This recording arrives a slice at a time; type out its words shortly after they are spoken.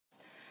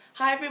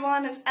Hi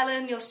everyone, it's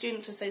Ellen, your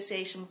Students'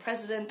 Association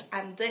President,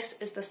 and this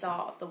is the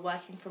start of the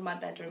Working From My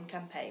Bedroom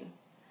campaign.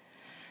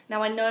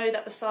 Now I know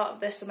that the start of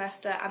this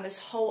semester and this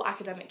whole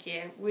academic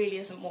year really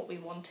isn't what we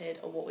wanted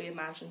or what we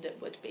imagined it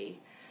would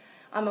be.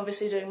 I'm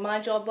obviously doing my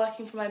job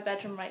working from my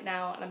bedroom right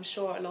now, and I'm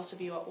sure a lot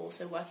of you are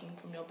also working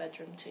from your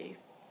bedroom too.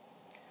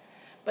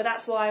 But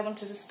that's why I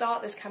wanted to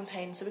start this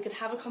campaign, so we could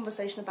have a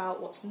conversation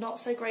about what's not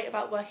so great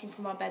about working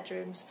from our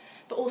bedrooms,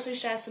 but also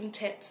share some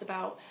tips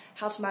about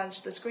how to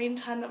manage the screen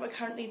time that we're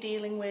currently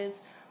dealing with,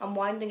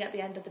 unwinding at the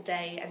end of the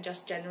day, and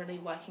just generally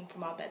working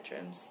from our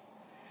bedrooms.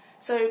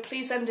 So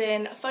please send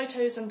in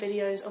photos and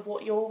videos of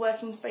what your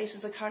working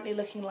spaces are currently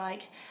looking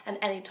like, and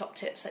any top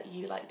tips that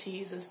you like to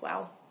use as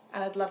well.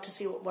 And I'd love to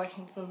see what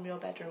working from your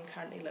bedroom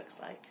currently looks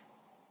like.